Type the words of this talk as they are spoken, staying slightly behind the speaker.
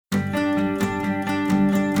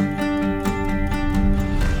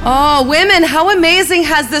Oh, women, how amazing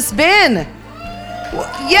has this been?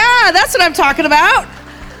 Yeah, that's what I'm talking about.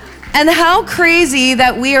 And how crazy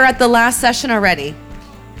that we are at the last session already.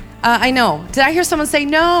 I know. Did I hear someone say,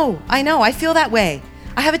 no? I know, I feel that way.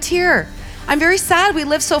 I have a tear. I'm very sad we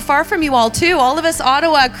live so far from you all too. All of us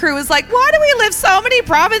Ottawa crew is like, why do we live so many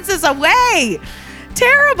provinces away?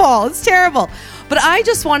 Terrible, it's terrible. But I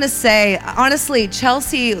just want to say, honestly,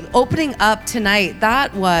 Chelsea opening up tonight,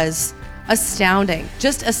 that was astounding,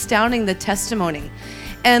 just astounding, the testimony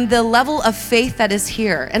and the level of faith that is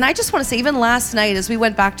here. And I just want to say, even last night as we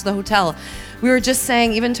went back to the hotel, we were just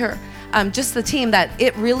saying, even to just the team, that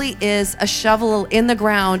it really is a shovel in the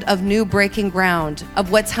ground of new breaking ground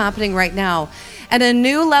of what's happening right now. And a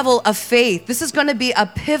new level of faith. This is going to be a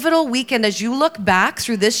pivotal weekend as you look back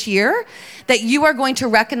through this year, that you are going to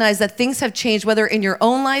recognize that things have changed, whether in your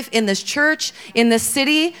own life, in this church, in this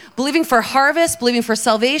city, believing for harvest, believing for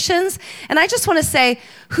salvations. And I just want to say,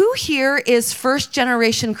 who here is first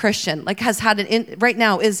generation Christian, like has had right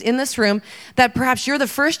now is in this room, that perhaps you're the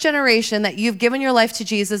first generation that you've given your life to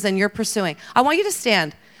Jesus and you're pursuing. I want you to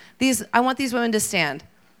stand. I want these women to stand.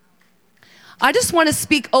 I just want to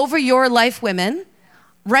speak over your life, women.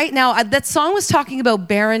 Right now, that song was talking about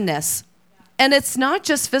barrenness. And it's not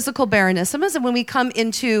just physical barrenness. Sometimes when we come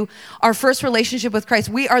into our first relationship with Christ,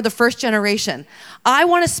 we are the first generation. I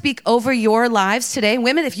want to speak over your lives today.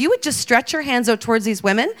 Women, if you would just stretch your hands out towards these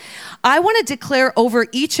women, I want to declare over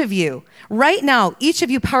each of you, right now, each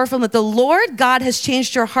of you powerful, that the Lord God has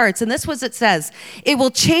changed your hearts. And this was it says, it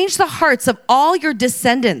will change the hearts of all your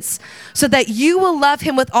descendants so that you will love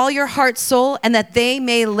him with all your heart, soul, and that they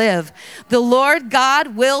may live. The Lord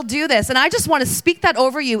God will do this. And I just want to speak that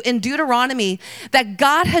over you in Deuteronomy, that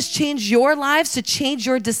God has changed your lives to change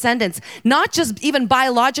your descendants, not just even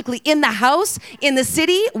biologically in the house, in the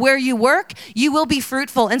city where you work, you will be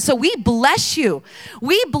fruitful. And so we bless you.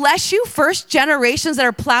 We bless you, first generations that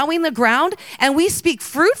are plowing the ground, and we speak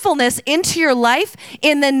fruitfulness into your life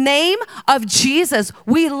in the name of Jesus.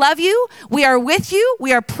 We love you. We are with you.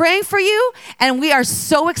 We are praying for you, and we are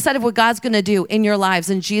so excited what God's going to do in your lives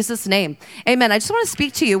in Jesus' name. Amen. I just want to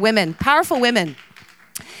speak to you, women, powerful women.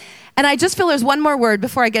 And I just feel there's one more word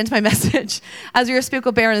before I get into my message. As we were speaking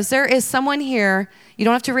with barrenness, there is someone here, you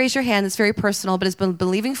don't have to raise your hand, it's very personal, but has been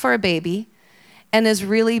believing for a baby and has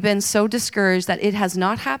really been so discouraged that it has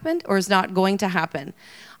not happened or is not going to happen.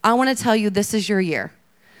 I want to tell you, this is your year.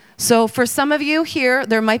 So for some of you here,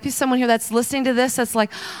 there might be someone here that's listening to this that's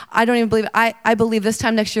like, I don't even believe it. I believe this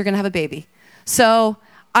time next year you're going to have a baby. So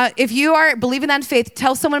if you are believing that in faith,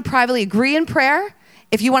 tell someone privately, agree in prayer.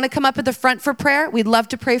 If you want to come up at the front for prayer, we'd love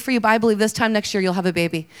to pray for you, but I believe this time next year you'll have a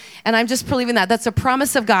baby. And I'm just believing that. That's a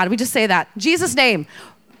promise of God. We just say that. In Jesus' name,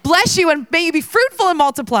 bless you and may you be fruitful and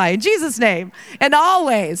multiply. In Jesus' name, and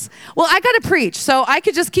always. Well, I got to preach, so I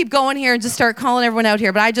could just keep going here and just start calling everyone out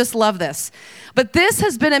here, but I just love this. But this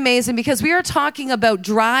has been amazing because we are talking about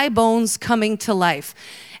dry bones coming to life.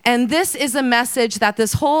 And this is a message that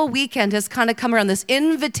this whole weekend has kind of come around, this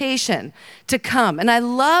invitation to come. And I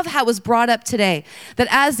love how it was brought up today, that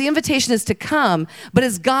as the invitation is to come, but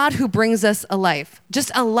it's God who brings us alive. Just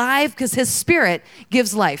alive because his spirit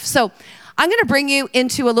gives life. So I'm going to bring you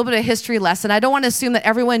into a little bit of a history lesson. I don't want to assume that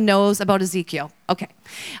everyone knows about Ezekiel. Okay.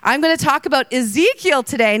 I'm going to talk about Ezekiel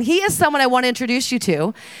today, and he is someone I want to introduce you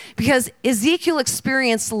to because Ezekiel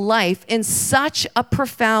experienced life in such a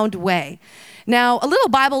profound way. Now, a little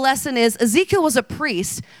Bible lesson is Ezekiel was a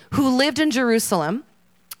priest who lived in Jerusalem.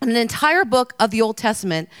 And an entire book of the Old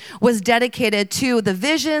Testament was dedicated to the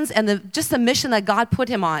visions and just the mission that God put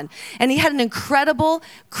him on. And he had an incredible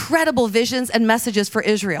visions and messages for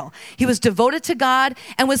Israel. He was devoted to God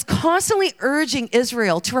and was constantly urging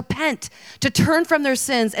Israel to repent, to turn from their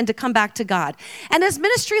sins and to come back to God. And his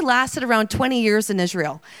ministry lasted around 20 years in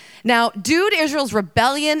Israel. Now, due to Israel's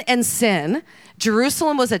rebellion and sin,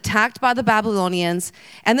 Jerusalem was attacked by the Babylonians,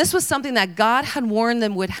 and this was something that God had warned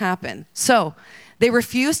them would happen. So they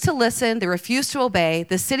refused to listen, they refused to obey,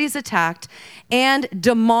 the city's attacked and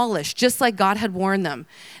demolished, just like God had warned them.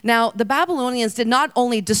 Now, the Babylonians did not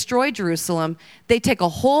only destroy Jerusalem, they take a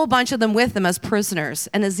whole bunch of them with them as prisoners,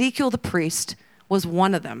 and Ezekiel the priest was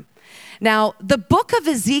one of them. Now, the book of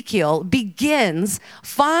Ezekiel begins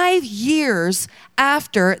 5 years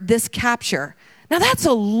after this capture. Now, that's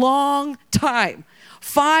a long time.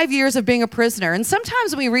 5 years of being a prisoner. And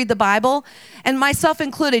sometimes when we read the Bible, and myself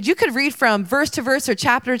included, you could read from verse to verse or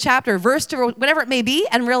chapter to chapter, verse to whatever it may be,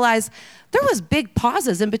 and realize there was big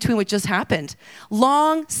pauses in between what just happened.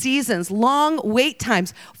 Long seasons, long wait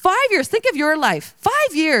times. 5 years, think of your life. 5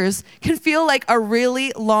 years can feel like a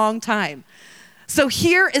really long time. So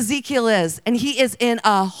here Ezekiel is, and he is in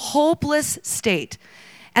a hopeless state.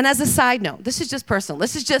 And as a side note, this is just personal.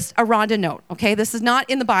 This is just a Rhonda note, okay? This is not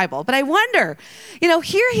in the Bible. But I wonder,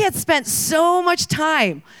 here he had spent so much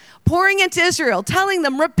time pouring into Israel, telling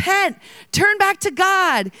them, repent, turn back to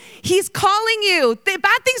God. He's calling you.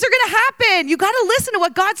 Bad things are going to happen. You got to listen to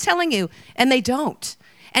what God's telling you. And they don't.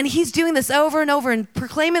 And he's doing this over and over and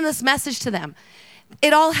proclaiming this message to them.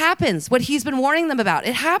 It all happens, what he's been warning them about.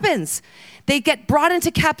 It happens. They get brought into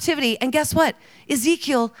captivity. And guess what?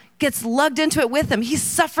 Ezekiel gets lugged into it with them. He's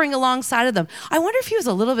suffering alongside of them. I wonder if he was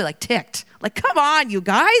a little bit ticked. Come on, you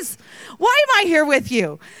guys. Why am I here with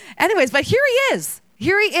you? Anyways, but here he is.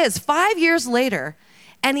 Here he is 5 years later,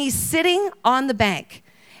 and he's sitting on the bank,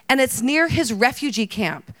 and it's near his refugee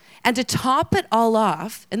camp. And to top it all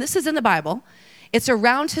off, and this is in the Bible, it's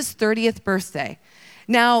around his 30th birthday.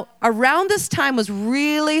 Now, around this time was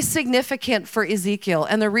really significant for Ezekiel,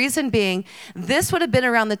 and the reason being, this would have been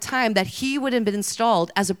around the time that he would have been installed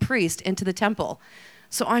as a priest into the temple.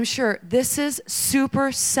 So I'm sure this is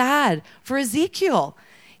super sad for Ezekiel.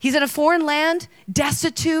 He's in a foreign land,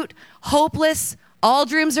 destitute, hopeless, all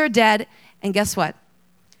dreams are dead, and guess what?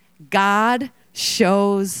 God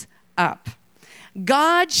shows up.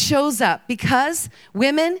 God shows up because,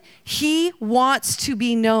 women, he wants to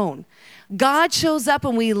be known. God shows up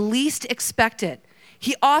when we least expect it.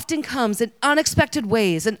 He often comes in unexpected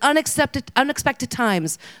ways, in unexpected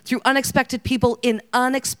times, through unexpected people in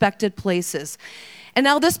unexpected places. And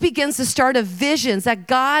now this begins the start of visions that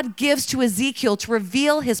God gives to Ezekiel to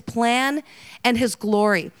reveal his plan and his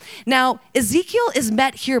glory. Now, Ezekiel is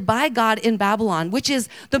met here by God in Babylon, which is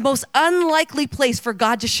the most unlikely place for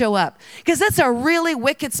God to show up, because that's a really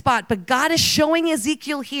wicked spot. But God is showing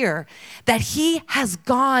Ezekiel here that he has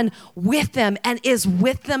gone with them and is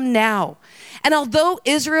with them now. And although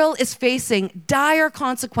Israel is facing dire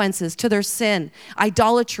consequences to their sin,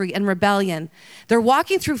 idolatry, and rebellion, they're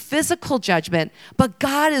walking through physical judgment, but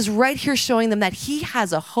God is right here showing them that he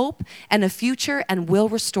has a hope and a future and will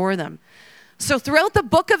restore them. So throughout the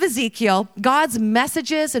book of Ezekiel, God's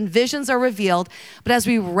messages and visions are revealed, but as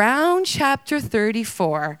we round chapter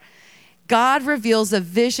 34, God reveals a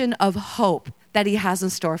vision of hope that he has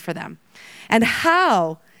in store for them and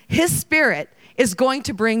how his Spirit is going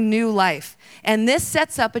to bring new life. And this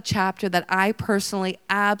sets up a chapter that I personally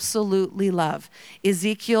absolutely love.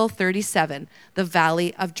 Ezekiel 37, the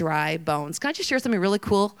Valley of Dry Bones. Can I just share something really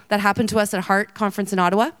cool that happened to us at Heart Conference in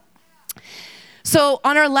Ottawa? So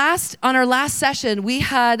on our last session, we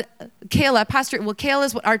had Kayla, Kayla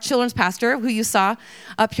is our children's pastor, who you saw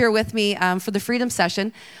up here with me for the Freedom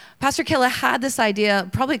Session. Pastor Kayla had this idea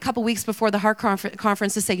probably a couple weeks before the Heart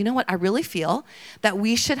Conference to say, you know what, I really feel that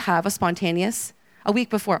we should have a week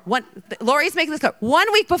before. Lori's making this clear.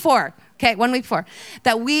 1 week before, okay, 1 week before,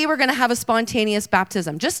 that we were going to have a spontaneous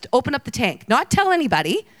baptism. Just open up the tank, not tell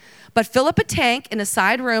anybody, but fill up a tank in a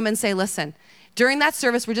side room and say, listen, during that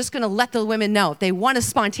service, we're just going to let the women know if they want to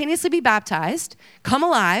spontaneously be baptized, come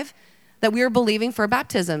alive, that we are believing for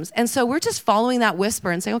baptisms. And so we're just following that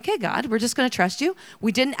whisper and saying, okay, God, we're just going to trust you.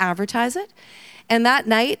 We didn't advertise it. And that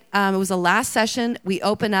night, it was the last session, we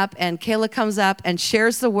open up and Kayla comes up and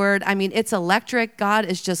shares the word. I mean, it's electric. God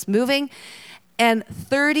is just moving. And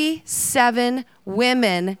 37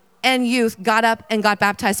 women and youth got up and got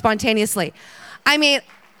baptized spontaneously. I mean,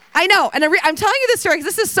 I know. And I'm telling you this story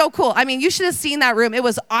because this is so cool. I mean, you should have seen that room. It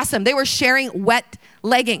was awesome. They were sharing wet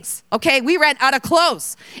leggings, okay? We ran out of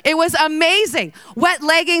clothes. It was amazing. Wet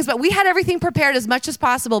leggings, but we had everything prepared as much as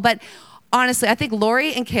possible. But honestly, I think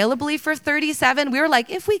Lori and Kayla believed for 37. We were like,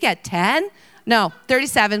 if we get 10, no,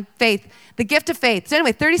 37, faith, the gift of faith. So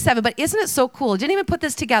anyway, 37, but isn't it so cool? Didn't even put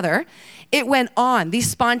this together. It went on, these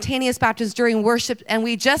spontaneous baptisms during worship, and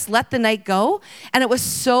we just let the night go, and it was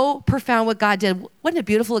so profound what God did. What a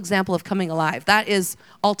beautiful example of coming alive. That is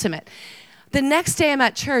ultimate. The next day I'm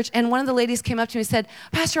at church, and one of the ladies came up to me and said,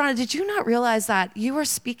 Pastor Rhonda, did you not realize that you were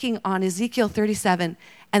speaking on Ezekiel 37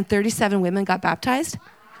 and 37 women got baptized?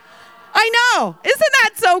 I know. Isn't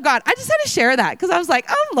that so God? I just had to share that because I was like,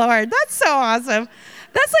 oh, Lord, that's so awesome.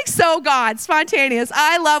 That's like so God, spontaneous.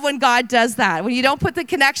 I love when God does that. When you don't put the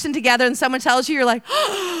connection together and someone tells you, you're like,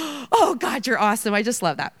 oh, God, you're awesome. I just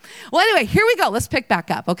love that. Well, anyway, here we go. Let's pick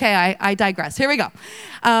back up. Okay, I digress. Here we go.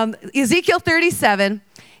 Ezekiel 37.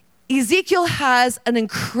 Ezekiel has an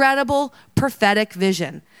incredible prophetic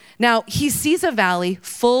vision. Now, he sees a valley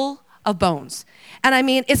full of bones. And I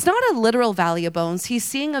mean, it's not a literal valley of bones. He's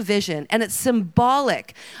seeing a vision, and it's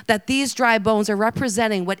symbolic that these dry bones are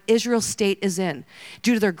representing what Israel's state is in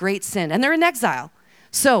due to their great sin. And they're in exile.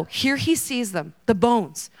 So here he sees them, the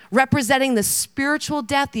bones, representing the spiritual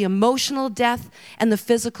death, the emotional death, and the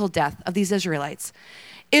physical death of these Israelites.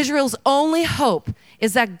 Israel's only hope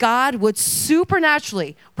is that God would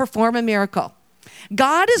supernaturally perform a miracle.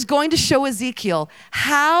 God is going to show Ezekiel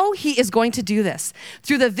how he is going to do this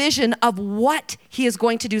through the vision of what he is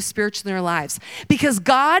going to do spiritually in their lives. Because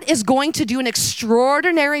God is going to do an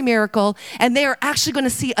extraordinary miracle, and they are actually going to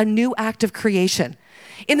see a new act of creation.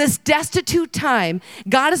 In this destitute time,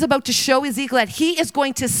 God is about to show Ezekiel that he is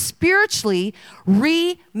going to spiritually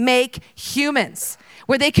remake humans,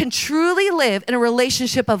 where they can truly live in a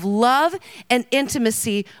relationship of love and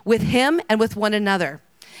intimacy with him and with one another.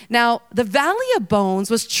 Now, the Valley of Bones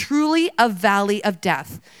was truly a valley of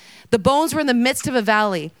death. The bones were in the midst of a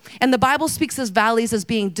valley, and the Bible speaks of valleys as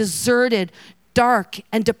being deserted, dark,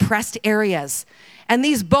 and depressed areas. And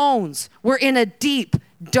these bones were in a deep,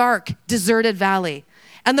 dark, deserted valley.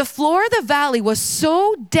 And the floor of the valley was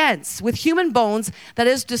so dense with human bones that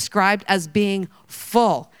is described as being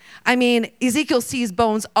full. I mean, Ezekiel sees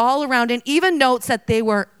bones all around and even notes that they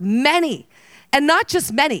were many, and not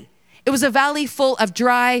just many. It was a valley full of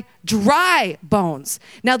dry bones.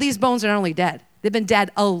 Now, these bones are not only dead, they've been dead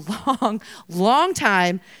a long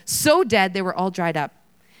time, so dead they were all dried up.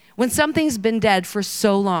 When something's been dead for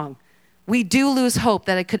so long, we do lose hope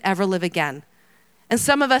that it could ever live again. And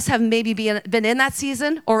some of us have maybe been in that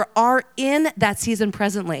season or are in that season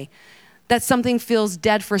presently, that something feels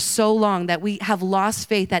dead for so long that we have lost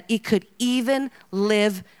faith that it could even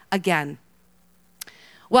live again.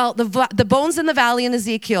 Well, the bones in the valley in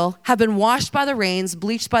Ezekiel have been washed by the rains,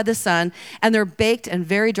 bleached by the sun, and they're baked and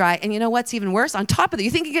very dry. And you know what's even worse? On top of it,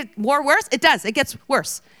 you think it gets more worse? It does. It gets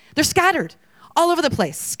worse. They're scattered all over the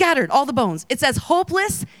place, scattered, all the bones. It's as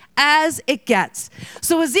hopeless as it gets.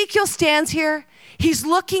 So Ezekiel stands here. He's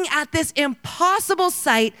looking at this impossible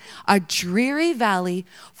sight, a dreary valley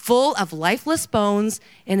full of lifeless bones,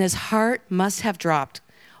 and his heart must have dropped.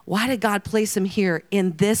 Why did God place him here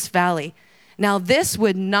in this valley? Now, this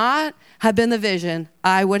would not have been the vision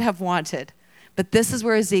I would have wanted, but this is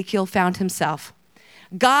where Ezekiel found himself.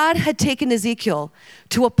 God had taken Ezekiel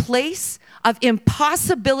to a place of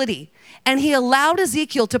impossibility, and he allowed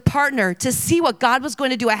Ezekiel to partner to see what God was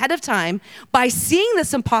going to do ahead of time by seeing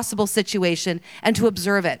this impossible situation and to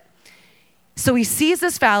observe it. So he sees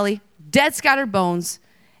this valley, dead, scattered bones,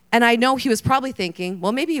 and I know he was probably thinking,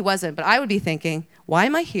 well, maybe he wasn't, but I would be thinking, why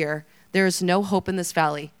am I here? There is no hope in this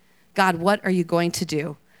valley. God, what are you going to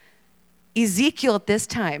do? Ezekiel at this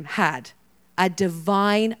time had a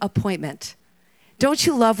divine appointment. Don't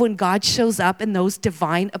you love when God shows up in those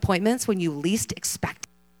divine appointments when you least expect it?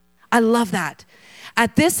 I love that.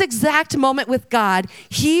 At this exact moment with God,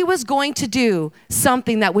 he was going to do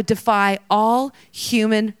something that would defy all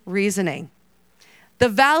human reasoning. The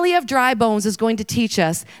Valley of Dry Bones is going to teach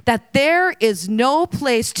us that there is no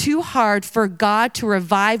place too hard for God to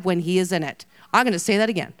revive when he is in it. I'm going to say that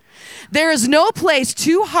again. There is no place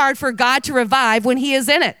too hard for God to revive when he is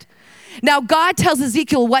in it. Now, God tells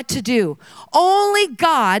Ezekiel what to do. Only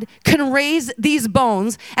God can raise these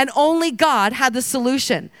bones, and only God had the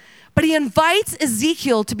solution. But he invites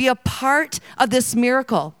Ezekiel to be a part of this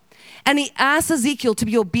miracle, and he asks Ezekiel to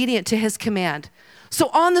be obedient to his command. So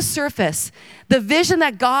on the surface, the vision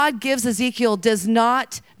that God gives Ezekiel does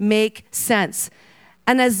not make sense.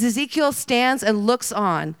 And as Ezekiel stands and looks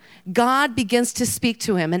on, God begins to speak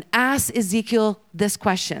to him and asks Ezekiel this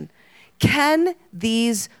question: can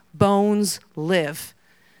these bones live?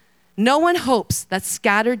 No one hopes that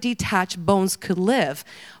scattered, detached bones could live.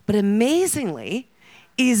 But amazingly,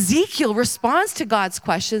 Ezekiel responds to God's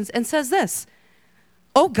questions and says this: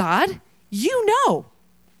 oh God, you know.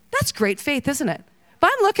 That's great faith, isn't it? If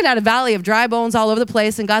I'm looking at a valley of dry bones all over the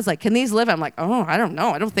place and God's like, can these live? I'm like, oh, I don't know.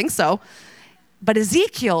 I don't think so. But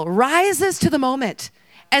Ezekiel rises to the moment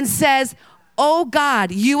and says, oh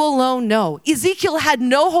God, you alone know. Ezekiel had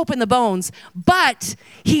no hope in the bones, but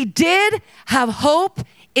he did have hope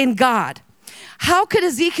in God. How could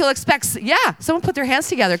Ezekiel expect, someone put their hands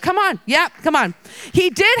together. Come on. Yeah, come on. He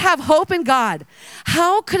did have hope in God.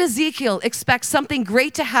 How could Ezekiel expect something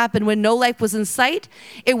great to happen when no life was in sight?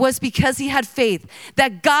 It was because he had faith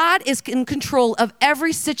that God is in control of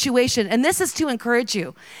every situation. And this is to encourage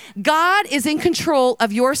you. God is in control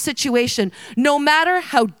of your situation, no matter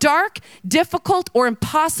how dark, difficult, or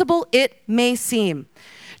impossible it may seem.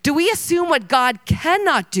 Do we assume what God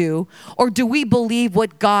cannot do, or do we believe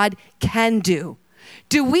what God can do?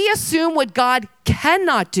 Do we assume what God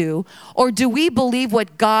cannot do, or do we believe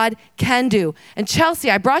what God can do? And Chelsea,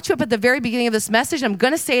 I brought you up at the very beginning of this message. I'm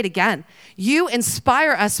going to say it again. You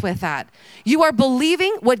inspire us with that. You are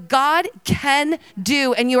believing what God can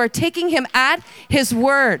do, and you are taking him at his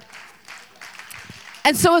word.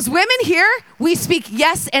 And so as women here, we speak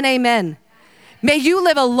yes and amen. May you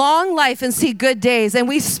live a long life and see good days. And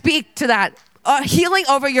we speak to that healing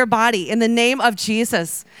over your body in the name of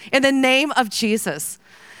Jesus. In the name of Jesus.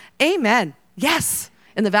 Amen. Yes.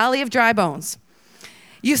 In the valley of dry bones.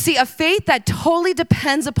 You see, a faith that totally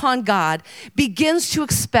depends upon God begins to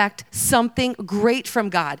expect something great from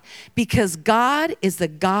God because God is the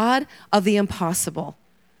God of the impossible.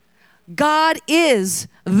 God is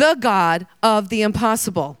the God of the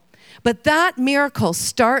impossible. But that miracle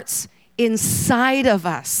starts inside of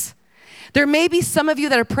us. There may be some of you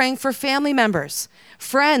that are praying for family members,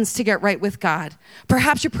 friends to get right with God.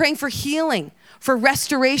 Perhaps you're praying for healing, for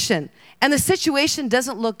restoration, and the situation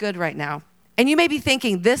doesn't look good right now. And you may be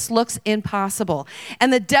thinking, this looks impossible.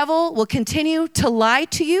 And the devil will continue to lie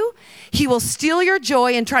to you. He will steal your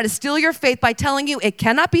joy and try to steal your faith by telling you it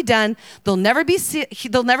cannot be done. They'll never be saved.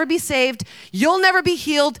 You'll never be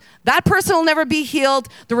healed. That person will never be healed.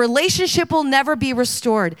 The relationship will never be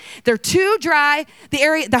restored. They're too dry.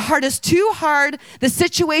 The heart is too hard. The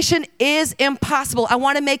situation is impossible. I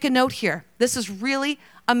want to make a note here. This is really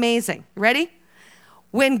amazing. Ready?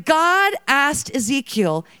 When God asked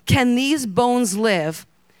Ezekiel, can these bones live?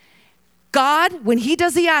 God, when he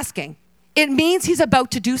does the asking, it means he's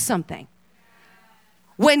about to do something.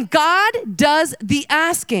 When God does the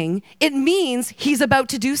asking, it means he's about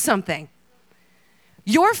to do something.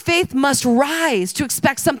 Your faith must rise to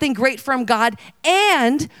expect something great from God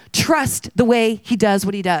and trust the way he does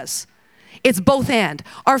what he does. It's both and.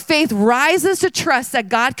 Our faith rises to trust that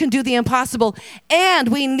God can do the impossible, and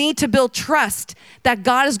we need to build trust that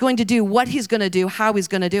God is going to do what he's going to do, how he's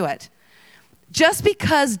going to do it. Just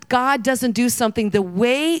because God doesn't do something the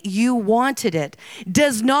way you wanted it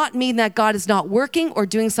does not mean that God is not working or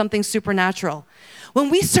doing something supernatural. When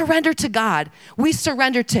we surrender to God, we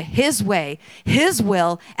surrender to his way, his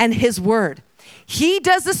will, and his word. He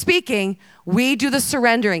does the speaking, we do the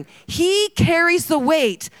surrendering. He carries the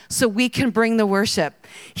weight so we can bring the worship.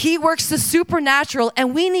 He works the supernatural,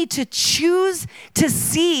 and we need to choose to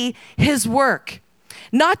see his work.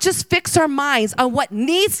 Not just fix our minds on what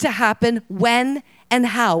needs to happen, when and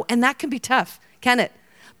how. And that can be tough, can it?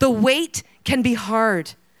 The weight can be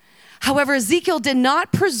hard. However, Ezekiel did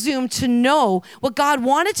not presume to know what God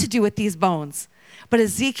wanted to do with these bones. But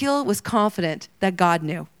Ezekiel was confident that God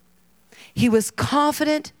knew. He was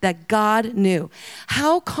confident that God knew.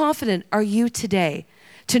 How confident are you today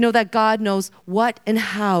to know that God knows what and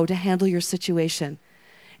how to handle your situation?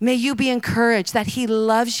 May you be encouraged that he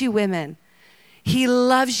loves you, women. He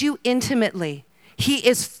loves you intimately. He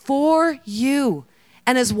is for you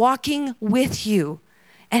and is walking with you.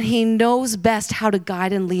 And he knows best how to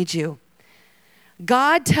guide and lead you.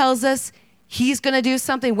 God tells us he's going to do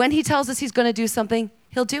something. When he tells us he's going to do something,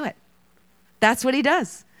 he'll do it. That's what he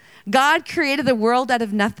does. God created the world out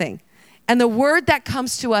of nothing. And the word that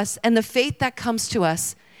comes to us and the faith that comes to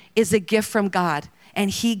us is a gift from God.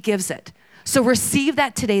 And he gives it. So receive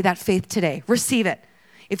that today, that faith today. Receive it.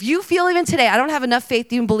 If you feel even today, I don't have enough faith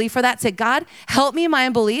to even believe for that, say, God, help me in my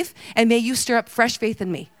unbelief, and may you stir up fresh faith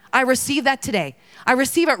in me. I receive that today. I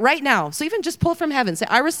receive it right now. So even just pull from heaven. Say,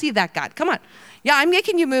 I receive that, God. Come on. Yeah, I'm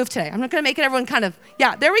making you move today. I'm not going to make it everyone kind of,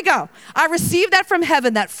 yeah, there we go. I receive that from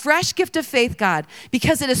heaven, that fresh gift of faith, God,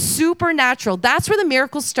 because it is supernatural. That's where the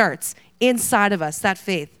miracle starts, inside of us, that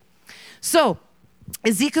faith. So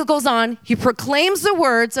Ezekiel goes on. He proclaims the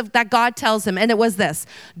words that God tells him, and it was this: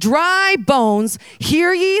 dry bones,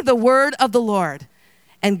 hear ye the word of the Lord.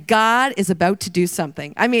 And God is about to do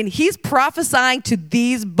something. I mean, he's prophesying to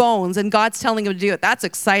these bones, and God's telling him to do it. That's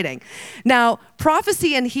exciting. Now,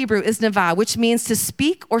 prophecy in Hebrew is nevah, which means to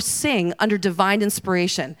speak or sing under divine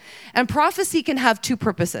inspiration. And prophecy can have two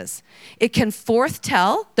purposes. It can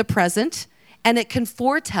foretell the present, and it can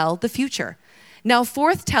foretell the future. Now,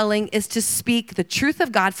 foretelling is to speak the truth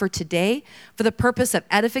of God for today for the purpose of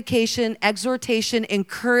edification, exhortation,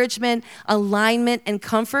 encouragement, alignment, and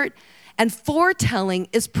comfort. And foretelling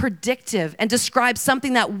is predictive and describes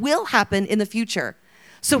something that will happen in the future.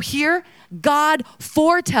 So here, God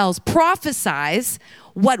foretells, prophesies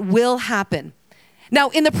what will happen. Now,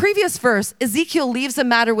 in the previous verse, Ezekiel leaves the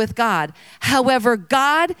matter with God. However,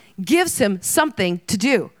 God gives him something to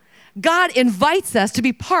do. God invites us to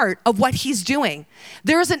be part of what he's doing.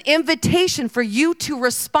 There's an invitation for you to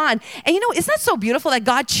respond. And you know, isn't that so beautiful that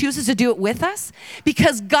God chooses to do it with us?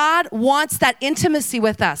 Because God wants that intimacy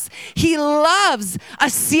with us. He loves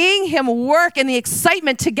us seeing him work and the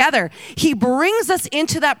excitement together. He brings us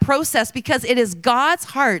into that process because it is God's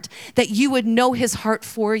heart that you would know his heart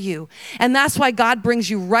for you. And that's why God brings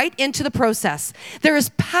you right into the process. There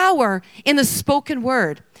is power in the spoken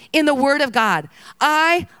word, in the word of God.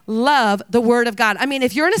 I love the word of God. I mean,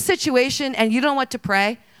 if you're in a situation and you don't know what to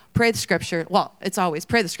pray, pray the scripture. Well, it's always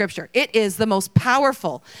pray the scripture. It is the most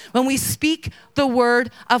powerful when we speak the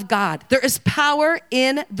word of God. There is power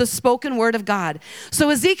in the spoken word of God. So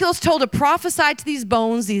Ezekiel's told to prophesy to these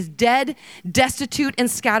bones, these dead, destitute, and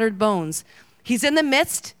scattered bones. He's in the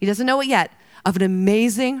midst, he doesn't know it yet, of an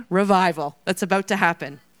amazing revival that's about to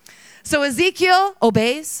happen. So Ezekiel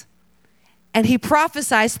obeys, and he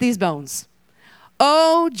prophesies to these bones.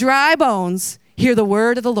 Oh, dry bones, hear the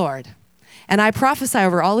word of the Lord. And I prophesy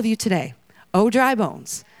over all of you today. Oh, dry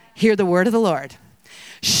bones, hear the word of the Lord.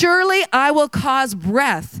 Surely I will cause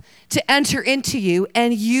breath to enter into you,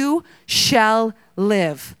 and you shall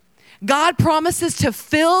live. God promises to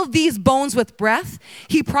fill these bones with breath.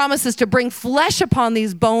 He promises to bring flesh upon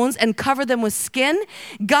these bones and cover them with skin.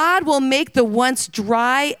 God will make the once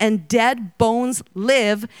dry and dead bones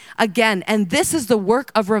live again. And this is the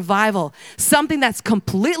work of revival, something that's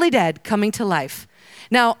completely dead coming to life.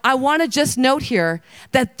 Now, I want to just note here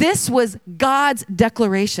that this was God's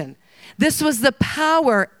declaration. This was the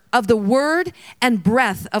power of the word and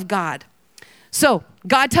breath of God. So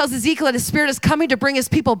God tells Ezekiel that his spirit is coming to bring his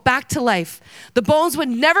people back to life. The bones would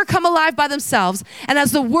never come alive by themselves. And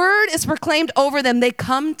as the word is proclaimed over them, they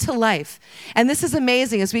come to life. And this is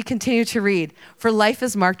amazing as we continue to read. For life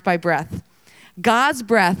is marked by breath. God's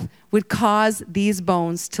breath would cause these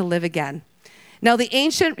bones to live again. Now, the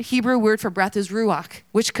ancient Hebrew word for breath is ruach,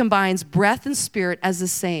 which combines breath and spirit as the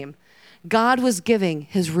same. God was giving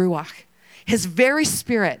his ruach, his very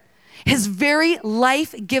spirit, his very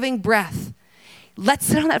life-giving breath. Let's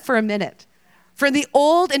sit on that for a minute. For in the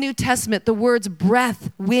Old and New Testament, the words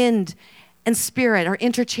breath, wind, and spirit are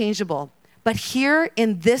interchangeable. But here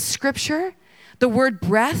in this scripture, the word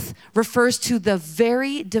breath refers to the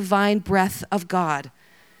very divine breath of God.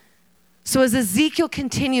 So as Ezekiel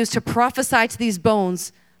continues to prophesy to these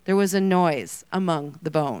bones, there was a noise among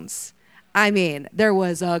the bones. I mean, there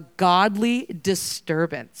was a godly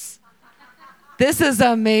disturbance. This is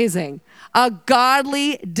amazing. A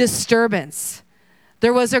godly disturbance.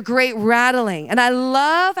 There was a great rattling. And I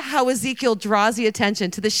love how Ezekiel draws the attention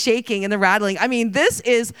to the shaking and the rattling. I mean, this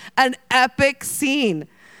is an epic scene.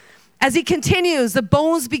 As he continues, the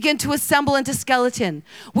bones begin to assemble into skeleton.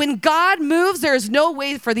 When God moves, there is no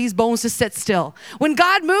way for these bones to sit still. When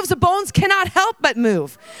God moves, the bones cannot help but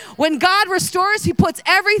move. When God restores, he puts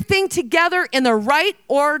everything together in the right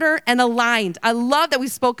order and aligned. I love that we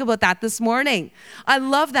spoke about that this morning. I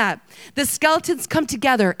love that. The skeletons come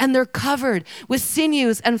together and they're covered with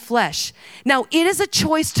sinews and flesh. Now, it is a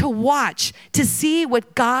choice to watch, to see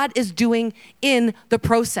what God is doing in the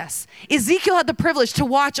process. Ezekiel had the privilege to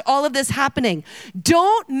watch all of this happening.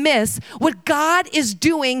 Don't miss what God is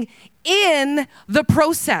doing in the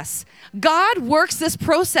process. God works this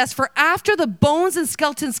process for after the bones and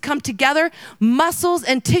skeletons come together, muscles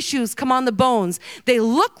and tissues come on the bones. They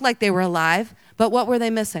look like they were alive, but what were they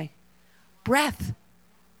missing? Breath.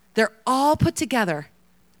 They're all put together,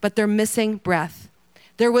 but they're missing breath.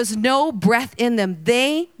 There was no breath in them.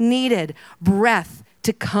 They needed breath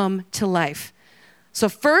to come to life. So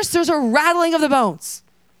first there's a rattling of the bones,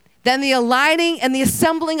 then the aligning and the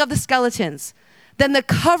assembling of the skeletons, then the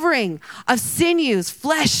covering of sinews,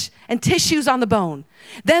 flesh, and tissues on the bone,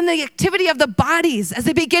 then the activity of the bodies as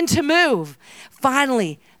they begin to move.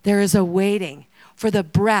 Finally, there is a waiting for the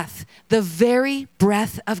breath, the very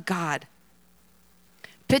breath of God.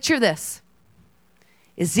 Picture this.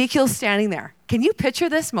 Ezekiel's standing there. Can you picture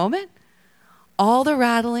this moment? All the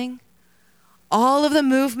rattling, all of the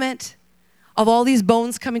movement of all these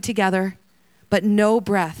bones coming together, but no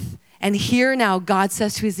breath. And here now God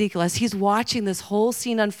says to Ezekiel, as he's watching this whole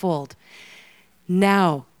scene unfold,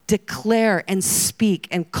 now declare and speak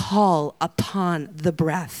and call upon the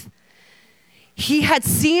breath. He had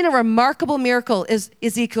seen a remarkable miracle,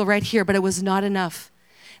 Ezekiel right here, but it was not enough.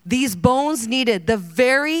 These bones needed the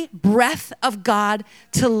very breath of God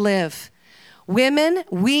to live. Women,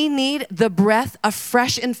 we need the breath, a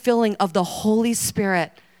fresh infilling of the Holy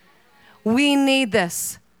Spirit. We need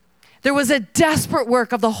this. There was a desperate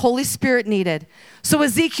work of the Holy Spirit needed. So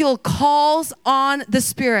Ezekiel calls on the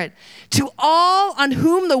Spirit. To all on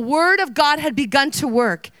whom the word of God had begun to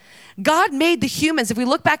work. God made the humans. If we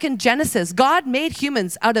look back in Genesis, God made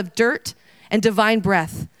humans out of dirt and divine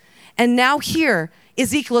breath. And now here,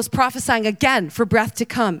 Ezekiel is prophesying again for breath to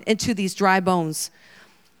come into these dry bones.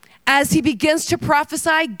 As he begins to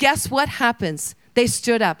prophesy, guess what happens? They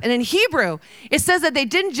stood up. And in Hebrew, it says that they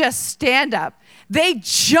didn't just stand up. They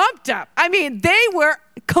jumped up. I mean, they were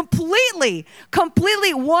completely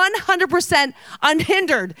 100%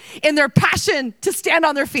 unhindered in their passion to stand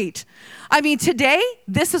on their feet. I mean, today,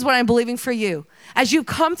 this is what I'm believing for you. as you've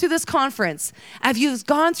come through this conference, as you've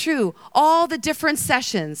gone through all the different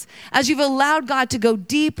sessions, as you've allowed God to go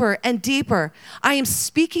deeper and deeper, I am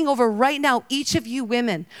speaking over right now each of you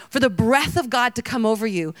women for the breath of God to come over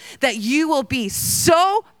you, that you will be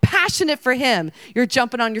so passionate for him, you're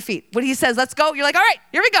jumping on your feet. When he says, let's go, you're like, all right,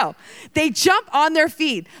 here we go. They jump on their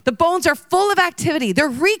feet. The bones are full of activity. They're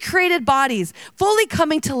recreated bodies, fully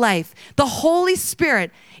coming to life. The Holy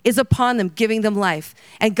Spirit is upon them, giving them life.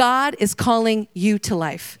 And God is calling you to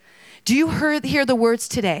life. Do you hear the words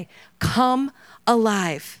today? Come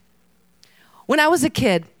alive. When I was a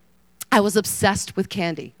kid, I was obsessed with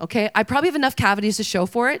candy, okay? I probably have enough cavities to show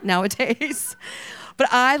for it nowadays.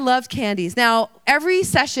 But I loved candies. Now, every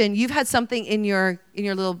session, you've had something in your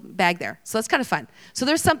little bag there. So that's kind of fun. So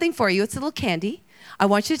there's something for you. It's a little candy. I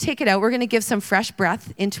want you to take it out. We're going to give some fresh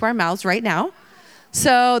breath into our mouths right now.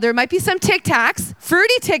 So there might be some Tic Tacs,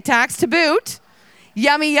 fruity Tic Tacs to boot.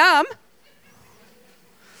 Yummy, yum.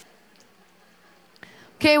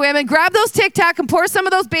 Okay, women, grab those Tic Tac and pour some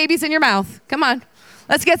of those babies in your mouth. Come on.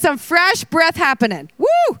 Let's get some fresh breath happening.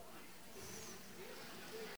 Woo!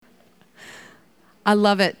 I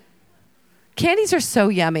love it. Candies are so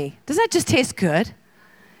yummy. Doesn't that just taste good?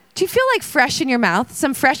 Do you feel like fresh in your mouth?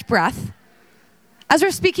 Some fresh breath? As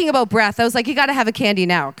we're speaking about breath, I was like, you got to have a candy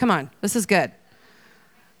now. Come on. This is good.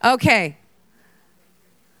 Okay.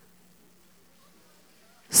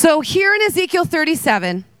 So here in Ezekiel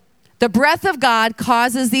 37, the breath of God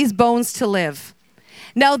causes these bones to live.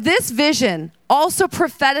 Now this vision also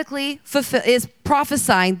prophetically is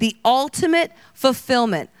prophesying the ultimate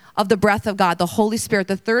fulfillment of the breath of God, the Holy Spirit,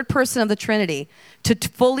 the third person of the Trinity, to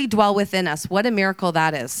fully dwell within us. What a miracle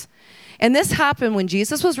that is. And this happened when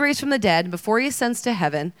Jesus was raised from the dead. Before he ascends to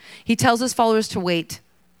heaven, he tells his followers to wait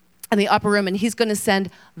in the upper room, and he's going to send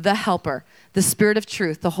the helper, the Spirit of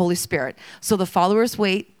truth, the Holy Spirit. So the followers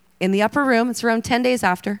wait in the upper room. It's around 10 days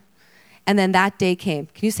after. And then that day came.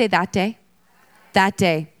 Can you say that day? That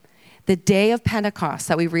day. The day of Pentecost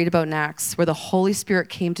that we read about in Acts, where the Holy Spirit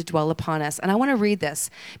came to dwell upon us. And I want to read this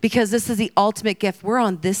because this is the ultimate gift. We're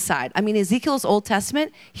on this side. I mean, Ezekiel's Old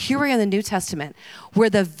Testament, here we are in the New Testament, where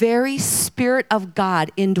the very Spirit of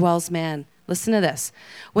God indwells man. Listen to this.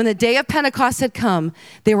 When the day of Pentecost had come,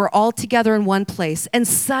 they were all together in one place. And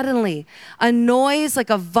suddenly, a noise like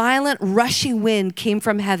a violent rushing wind came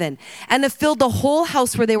from heaven. And it filled the whole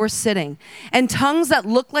house where they were sitting. And tongues that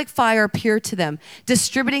looked like fire appeared to them,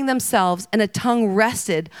 distributing themselves. And a tongue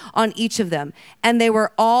rested on each of them. And they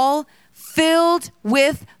were all filled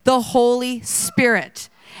with the Holy Spirit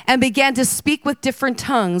and began to speak with different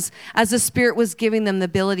tongues as the Spirit was giving them the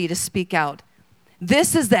ability to speak out.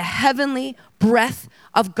 This is the heavenly breath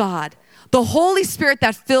of God, the Holy Spirit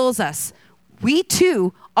that fills us. We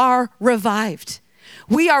too are revived.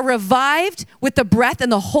 We are revived with the breath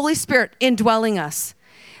and the Holy Spirit indwelling us.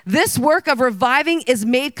 This work of reviving is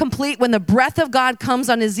made complete when the breath of God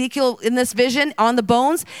comes on Ezekiel in this vision on the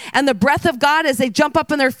bones. And the breath of God, as they jump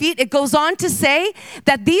up on their feet, it goes on to say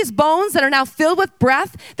that these bones that are now filled with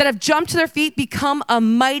breath that have jumped to their feet become a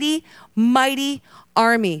mighty, mighty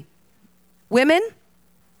army. Women,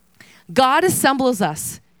 God assembles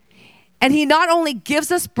us, and he not only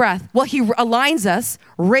gives us breath, well, he aligns us,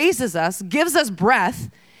 raises us, gives us breath,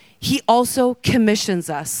 he also commissions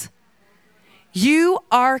us. You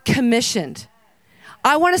are commissioned.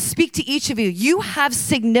 I want to speak to each of you. You have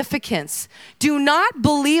significance. Do not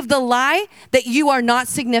believe the lie that you are not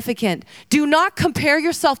significant. Do not compare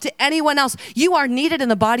yourself to anyone else. You are needed in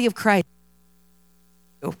the body of Christ.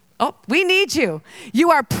 Oh, we need you.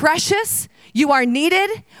 You are precious. You are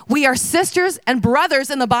needed. We are sisters and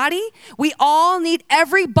brothers in the body. We all need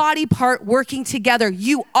every body part working together.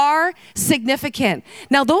 You are significant.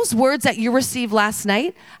 Now, those words that you received last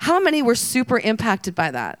night, how many were super impacted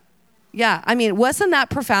by that? Yeah, I mean, wasn't that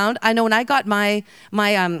profound? I know when I got my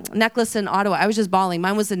necklace in Ottawa, I was just bawling.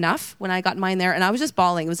 Mine was enough when I got mine there, and I was just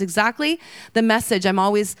bawling. It was exactly the message I'm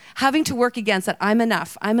always having to work against, that I'm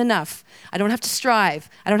enough. I'm enough. I don't have to strive.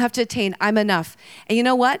 I don't have to attain. I'm enough. And you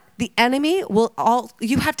know what? The enemy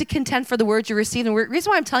you have to contend for the words you received. And the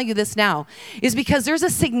reason why I'm telling you this now is because there's a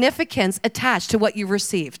significance attached to what you've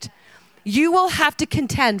received. You will have to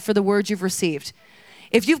contend for the words you've received.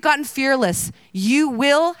 If you've gotten fearless, you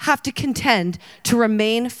will have to contend to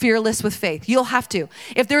remain fearless with faith. You'll have to.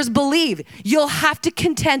 If there's believe, you'll have to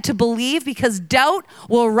contend to believe, because doubt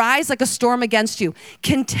will rise like a storm against you.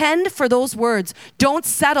 Contend for those words. Don't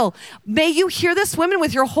settle. May you hear this, women,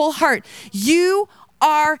 with your whole heart. You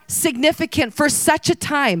are significant for such a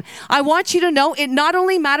time. I want you to know it not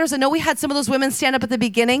only matters, I know we had some of those women stand up at the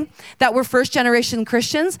beginning that were first generation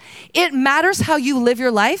Christians. It matters how you live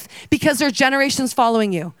your life because there are generations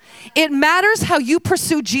following you. It matters how you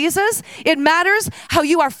pursue Jesus. It matters how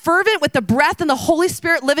you are fervent with the breath and the Holy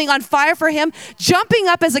Spirit living on fire for him, jumping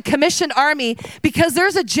up as a commissioned army because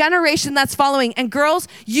there's a generation that's following. And girls,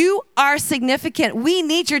 you are significant. We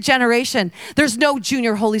need your generation. There's no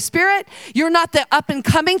junior Holy Spirit. You're not the up and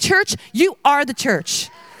coming church. You are the church.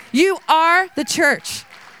 You are the church.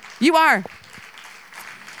 You are.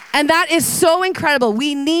 And that is so incredible.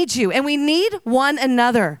 We need you and we need one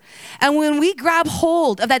another. And when we grab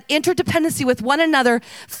hold of that interdependency with one another,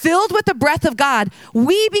 filled with the breath of God,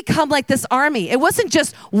 we become like this army. It wasn't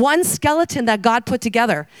just one skeleton that God put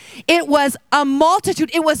together. It was a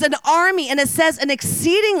multitude. It was an army. And it says an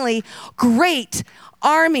exceedingly great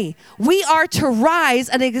army. We are to rise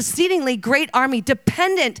an exceedingly great army,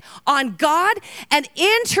 dependent on God and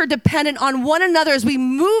interdependent on one another as we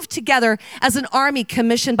move together as an army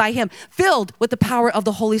commissioned by him, filled with the power of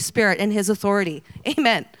the Holy Spirit and his authority.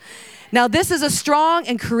 Amen. Now, this is a strong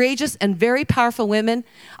and courageous and very powerful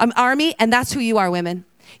army, and that's who you are, women.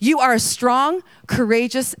 You are a strong,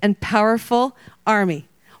 courageous, and powerful army.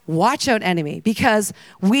 Watch out, enemy, because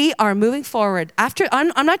we are moving forward.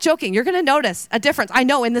 I'm not joking. You're going to notice a difference. I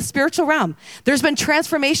know in the spiritual realm, there's been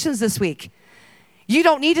transformations this week. You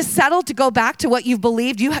don't need to settle to go back to what you've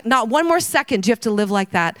believed. Not one more second do you have to live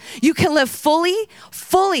like that. You can live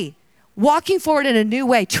fully walking forward in a new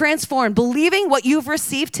way, transformed, believing what you've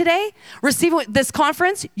received today, receiving this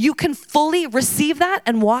conference, you can fully receive that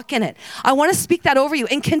and walk in it. I want to speak that over you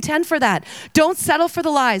and contend for that. Don't settle for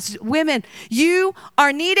the lies. Women, you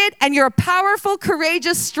are needed and you're a powerful,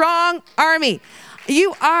 courageous, strong army.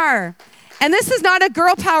 You are. And this is not a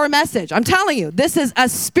girl power message. I'm telling you, this is a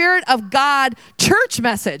Spirit of God church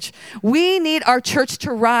message. We need our church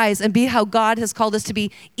to rise and be how God has called us to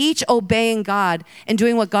be, each obeying God and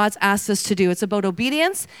doing what God's asked us to do. It's about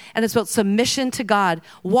obedience and it's about submission to God,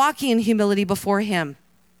 walking in humility before him.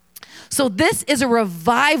 So this is a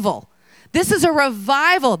revival. This is a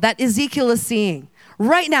revival that Ezekiel is seeing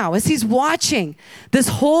right now as he's watching this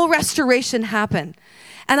whole restoration happen.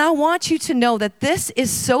 And I want you to know that this is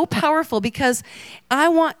so powerful because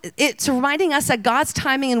it's reminding us that God's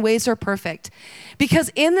timing and ways are perfect. Because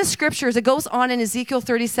in the scriptures, it goes on in Ezekiel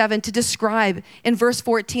 37 to describe in verse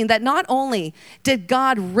 14 that not only did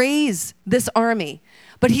God raise this army,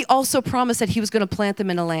 but he also promised that he was going to plant them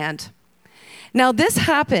in a land. Now this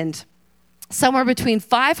happened somewhere between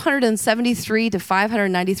 573 to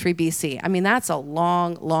 593 BC. I mean, that's a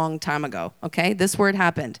long, long time ago, okay? This word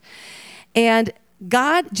happened. And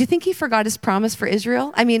God, do you think he forgot his promise for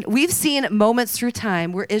Israel? I mean, we've seen moments through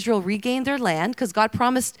time where Israel regained their land because God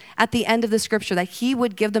promised at the end of the scripture that he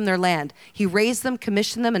would give them their land. He raised them,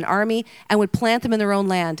 commissioned them, an army, and would plant them in their own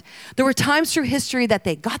land. There were times through history that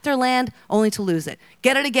they got their land only to lose it.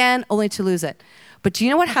 Get it again, only to lose it. But do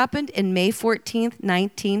you know what happened in May 14th,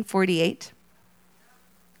 1948?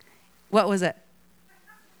 What was it?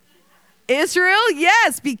 Israel,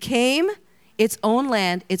 yes, became its own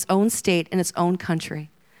land, its own state, and its own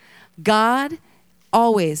country. God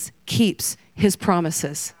always keeps his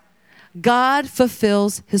promises. God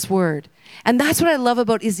fulfills his word. And that's what I love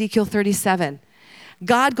about Ezekiel 37.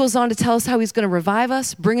 God goes on to tell us how he's going to revive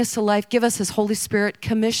us, bring us to life, give us his Holy Spirit,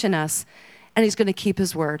 commission us, and he's going to keep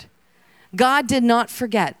his word. God did not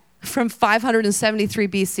forget from 573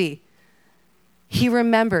 BC. He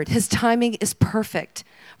remembered. His timing is perfect.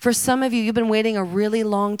 For some of you, you've been waiting a really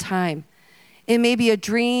long time. It may be a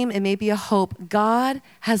dream, it may be a hope. God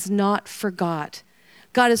has not forgot.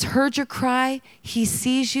 God has heard your cry. He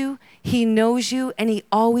sees you, he knows you, and he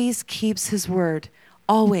always keeps his word.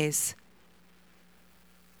 Always.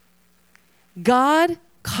 God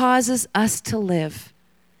causes us to live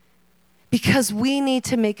because we need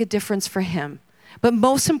to make a difference for him. But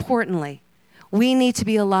most importantly, we need to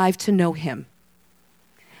be alive to know him.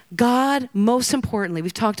 God, most importantly,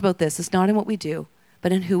 we've talked about this, it's not in what we do,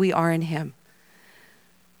 but in who we are in him.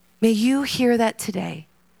 May you hear that today,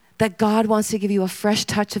 that God wants to give you a fresh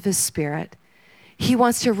touch of his Spirit. He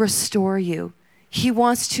wants to restore you. He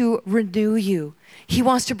wants to renew you. He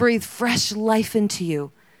wants to breathe fresh life into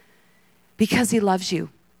you because he loves you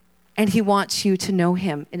and he wants you to know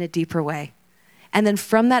him in a deeper way. And then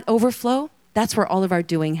from that overflow, that's where all of our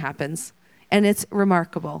doing happens. And it's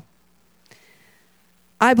remarkable.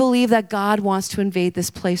 I believe that God wants to invade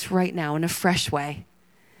this place right now in a fresh way.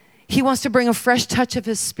 He wants to bring a fresh touch of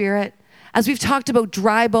his Spirit. As we've talked about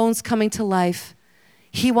dry bones coming to life,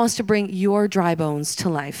 he wants to bring your dry bones to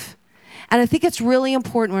life. And I think it's really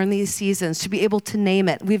important we're in these seasons to be able to name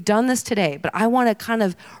it. We've done this today, but I want to kind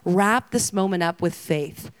of wrap this moment up with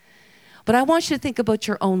faith. But I want you to think about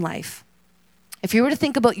your own life. If you were to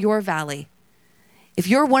think about your valley, if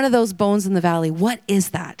you're one of those bones in the valley, what is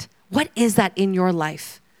that? What is that in your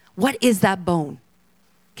life? What is that bone?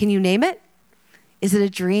 Can you name it? Is it a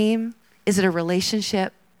dream? Is it a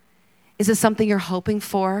relationship? Is it something you're hoping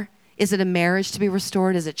for? Is it a marriage to be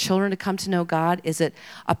restored? Is it children to come to know God? Is it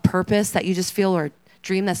a purpose that you just feel or a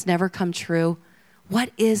dream that's never come true?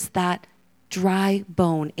 What is that dry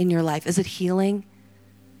bone in your life? Is it healing?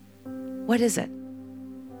 What is it?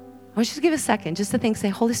 I want you to give a second just to think, say,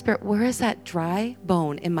 Holy Spirit, where is that dry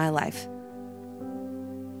bone in my life?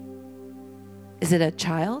 Is it a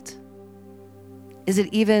child? Is it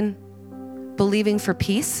even believing for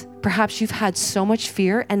peace? Perhaps you've had so much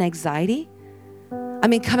fear and anxiety. I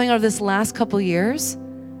mean, coming out of this last couple years,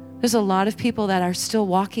 there's a lot of people that are still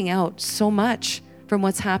walking out so much from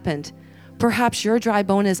what's happened. Perhaps your dry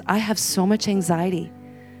bone is, I have so much anxiety.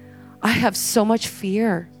 I have so much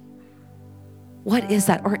fear. What is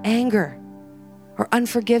that? Or anger or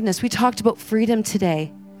unforgiveness. We talked about freedom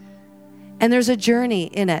today. And there's a journey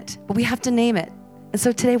in it, but we have to name it. And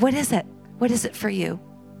so today, what is it? What is it for you?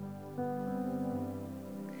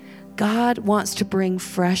 God wants to bring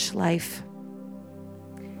fresh life.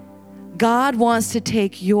 God wants to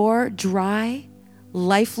take your dry,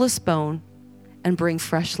 lifeless bone and bring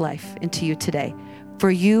fresh life into you today, for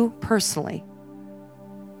you personally.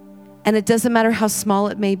 And it doesn't matter how small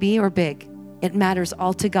it may be or big. It matters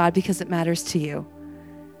all to God because it matters to you.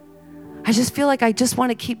 I just feel like I just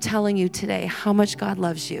want to keep telling you today how much God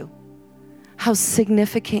loves you, how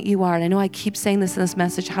significant you are. And I know I keep saying this in this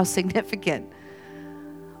message, how significant.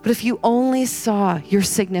 But if you only saw your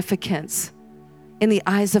significance in the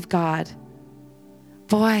eyes of God,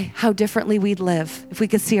 boy, how differently we'd live if we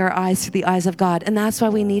could see our eyes through the eyes of God. And that's why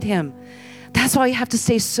we need him. That's why we have to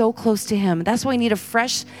stay so close to him. That's why we need a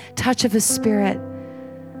fresh touch of his Spirit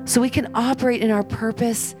so we can operate in our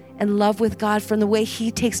purpose and love with God from the way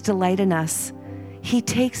he takes delight in us. He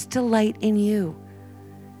takes delight in you.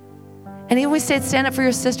 And even we said, stand up for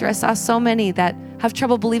your sister. I saw so many that have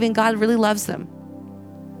trouble believing God really loves them.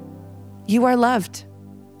 You are loved.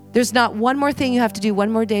 There's not one more thing you have to do,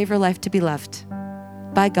 one more day of your life to be loved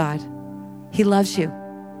by God. He loves you.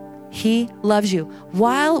 He loves you.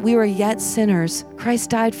 While we were yet sinners,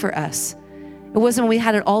 Christ died for us. It wasn't when we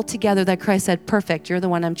had it all together that Christ said, perfect, you're the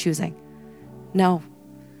one I'm choosing. No.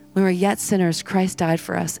 When we were yet sinners, Christ died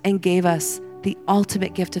for us and gave us the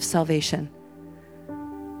ultimate gift of salvation.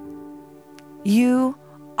 You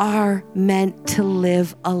are meant to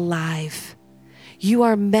live alive. You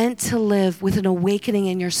are meant to live with an awakening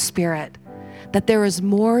in your spirit, that there is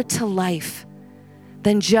more to life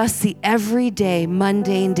than just the everyday,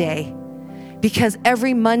 mundane day. Because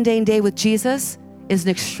every mundane day with Jesus is an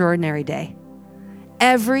extraordinary day.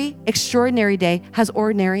 Every extraordinary day has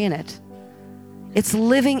ordinary in it. It's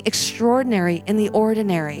living extraordinary in the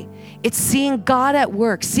ordinary. It's seeing God at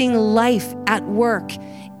work, seeing life at work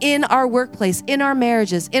in our workplace, in our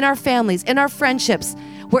marriages, in our families, in our friendships,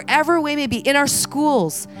 wherever we may be, in our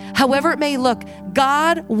schools, however it may look.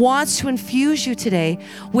 God wants to infuse you today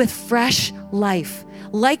with fresh life,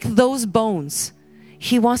 like those bones.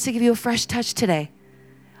 He wants to give you a fresh touch today.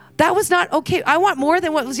 That was not okay. I want more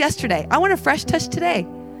than what was yesterday. I want a fresh touch today.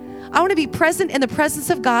 I want to be present in the presence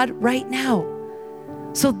of God right now.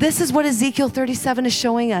 So this is what Ezekiel 37 is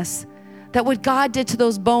showing us, that what God did to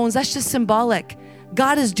those bones, that's just symbolic.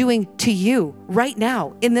 God is doing to you right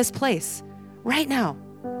now in this place, right now.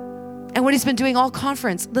 And what he's been doing all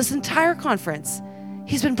conference, this entire conference,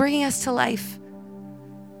 he's been bringing us to life.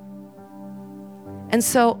 And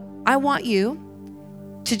so I want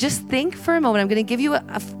you to just think for a moment. I'm going to give you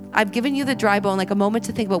I've given you the dry bone, like a moment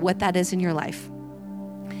to think about what that is in your life.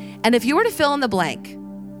 And if you were to fill in the blank,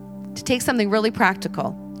 to take something really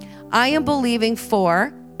practical, I am believing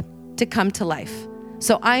for to come to life.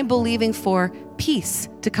 So I am believing for peace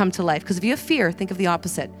to come to life. Because if you have fear, think of the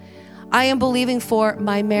opposite. I am believing for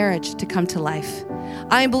my marriage to come to life.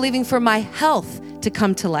 I am believing for my health to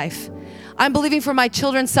come to life. I'm believing for my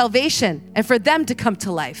children's salvation and for them to come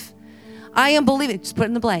to life. I am believing, just put it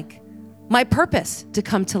in the blank, my purpose to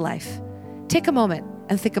come to life. Take a moment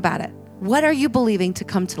and think about it. What are you believing to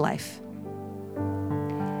come to life?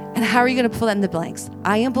 And how are you going to put that in the blanks?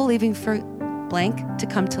 I am believing for blank to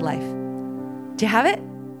come to life. Do you have it?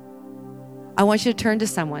 I want you to turn to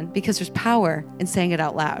someone, because there's power in saying it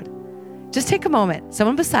out loud. Just take a moment,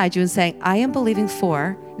 someone beside you, and saying, I am believing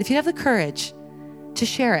for, and if you have the courage to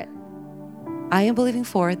share it, I am believing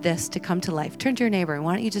for this to come to life. Turn to your neighbor, and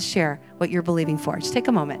why don't you just share what you're believing for? Just take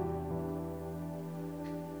a moment.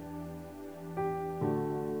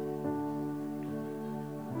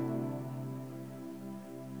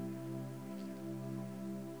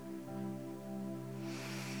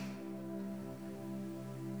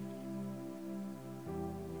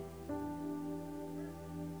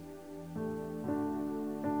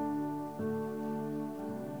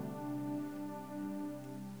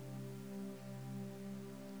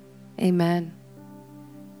 Amen.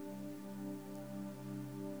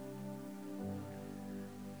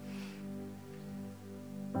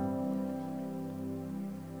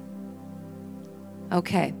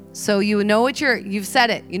 Okay, so you know what you've said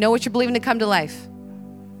it. You know what you're believing to come to life.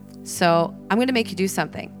 So I'm going to make you do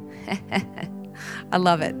something. I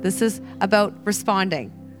love it. This is about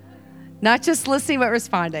responding. Not just listening, but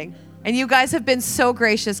responding. And you guys have been so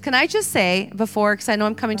gracious. Can I just say before, because I know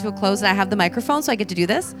I'm coming to a close and I have the microphone, so I get to do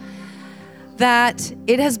this, that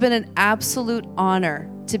it has been an absolute honor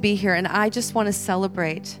to be here. And I just want to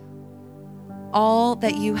celebrate all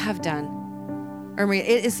that you have done.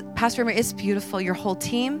 Pastor Maria, it's beautiful. Your whole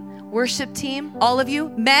team, worship team, all of you,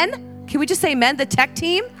 men, can we just say men, the tech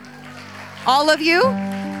team? All of you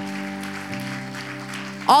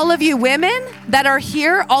women that are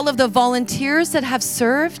here, all of the volunteers that have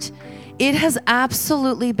served, it has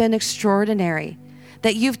absolutely been extraordinary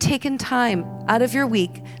that you've taken time out of your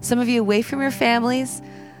week, some of you away from your families,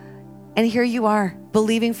 and here you are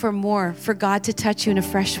believing for more, for God to touch you in a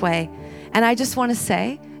fresh way. And I just want to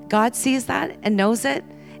say, God sees that and knows it,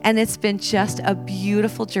 and it's been just a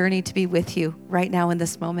beautiful journey to be with you right now in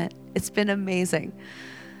this moment. It's been amazing.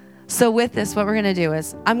 So with this, what we're going to do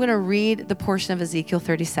is I'm going to read the portion of Ezekiel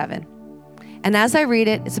 37. And as I read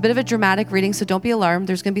it, it's a bit of a dramatic reading, so don't be alarmed.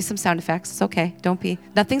 There's going to be some sound effects. It's okay.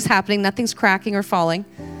 Nothing's happening. Nothing's cracking or falling.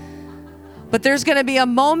 But there's going to be a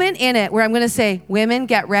moment in it where I'm going to say, women,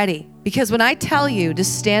 get ready. Because when I tell you to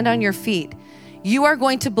stand on your feet, you are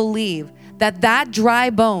going to believe that dry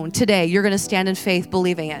bone today, you're going to stand in faith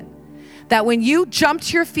believing it. That when you jump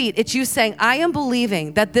to your feet, it's you saying, I am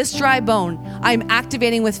believing that this dry bone, I'm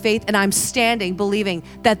activating with faith and I'm standing believing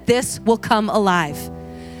that this will come alive.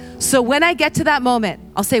 So when I get to that moment,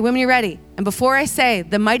 I'll say, women, you ready? And before I say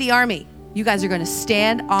the mighty army, you guys are going to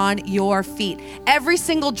stand on your feet. Every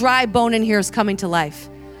single dry bone in here is coming to life.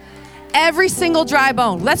 Every single dry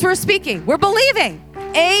bone. That's what we're speaking. We're believing.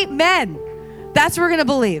 Amen. That's what we're going to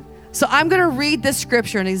believe. So I'm going to read this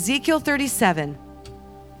scripture in Ezekiel 37,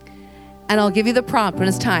 and I'll give you the prompt when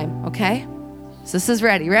it's time, okay? So this is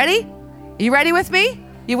ready. Ready? Are you ready with me?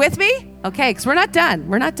 You with me? Okay, because we're not done.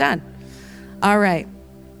 We're not done. All right.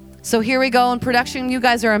 So here we go. In production, you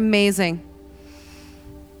guys are amazing.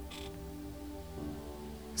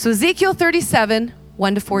 So Ezekiel 37,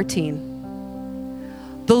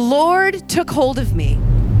 1-14. The Lord took hold of me,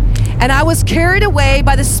 and I was carried away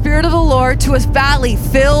by the Spirit of the Lord to a valley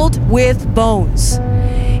filled with bones.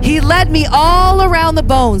 He led me all around the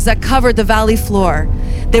bones that covered the valley floor.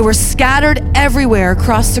 They were scattered everywhere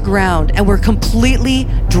across the ground and were completely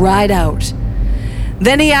dried out.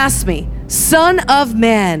 Then he asked me, Son of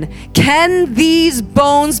man, can these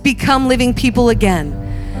bones become living people again?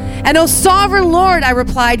 And O sovereign Lord, I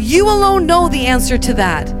replied, you alone know the answer to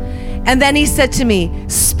that. And then he said to me,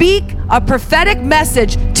 speak a prophetic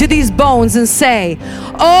message to these bones and say,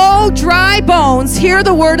 O dry bones, hear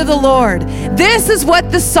the word of the Lord. This is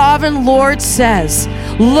what the sovereign Lord says.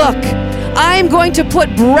 Look, I am going to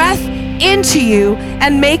put breath into you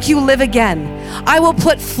and make you live again. I will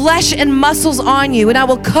put flesh and muscles on you, and I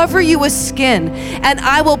will cover you with skin, and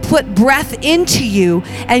I will put breath into you,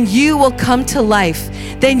 and you will come to life.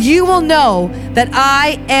 Then you will know that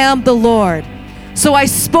I am the Lord. So I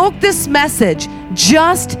spoke this message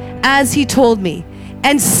just as he told me.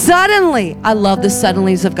 And suddenly, I love the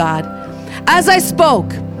suddenlies of God. As I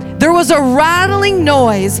spoke, there was a rattling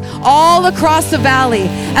noise all across the valley,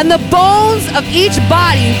 and the bones of each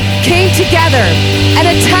body came together and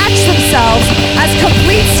attached themselves as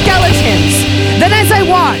complete skeletons. Then as I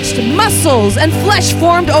watched, muscles and flesh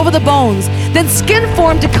formed over the bones. Then skin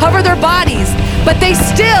formed to cover their bodies, but they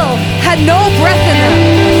still had no breath in them.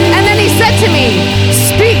 And then he said to me,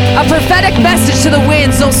 speak a prophetic message to the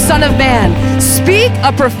winds, O son of man. Speak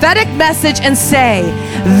a prophetic message and say,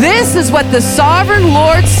 this is what the sovereign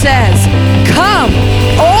Lord says. Come,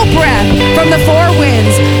 O breath from the four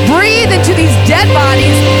winds, breathe into these dead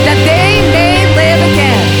bodies that they may live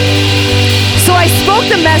again. So I spoke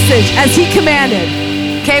the message as he commanded.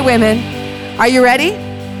 Okay, women, are you ready?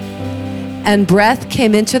 And breath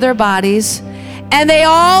came into their bodies, and they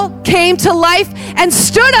all came to life and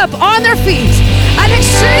stood up on their feet. An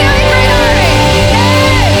extremely great army.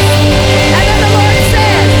 Yes! And then the Lord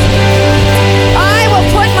says, I will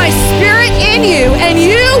put my spirit in you, and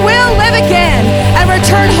you will live again and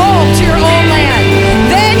return home to your own land.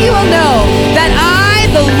 Then you will know that I,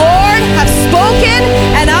 the Lord, have spoken,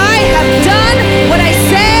 and I have done what I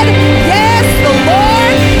said. Yes, the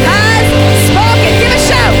Lord has spoken. Give a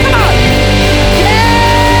shout. Come on.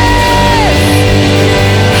 Yes.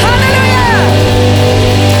 Hallelujah.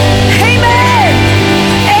 Amen.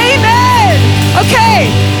 Amen.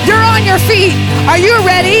 on your feet. Are you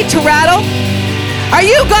ready to rattle? Are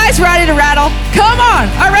you guys ready to rattle? Come on.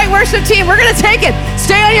 All right, worship team, we're going to take it.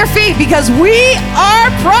 Stay on your feet because we are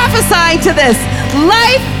prophesying to this.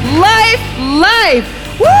 Life, life, life.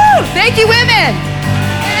 Woo! Thank you, women.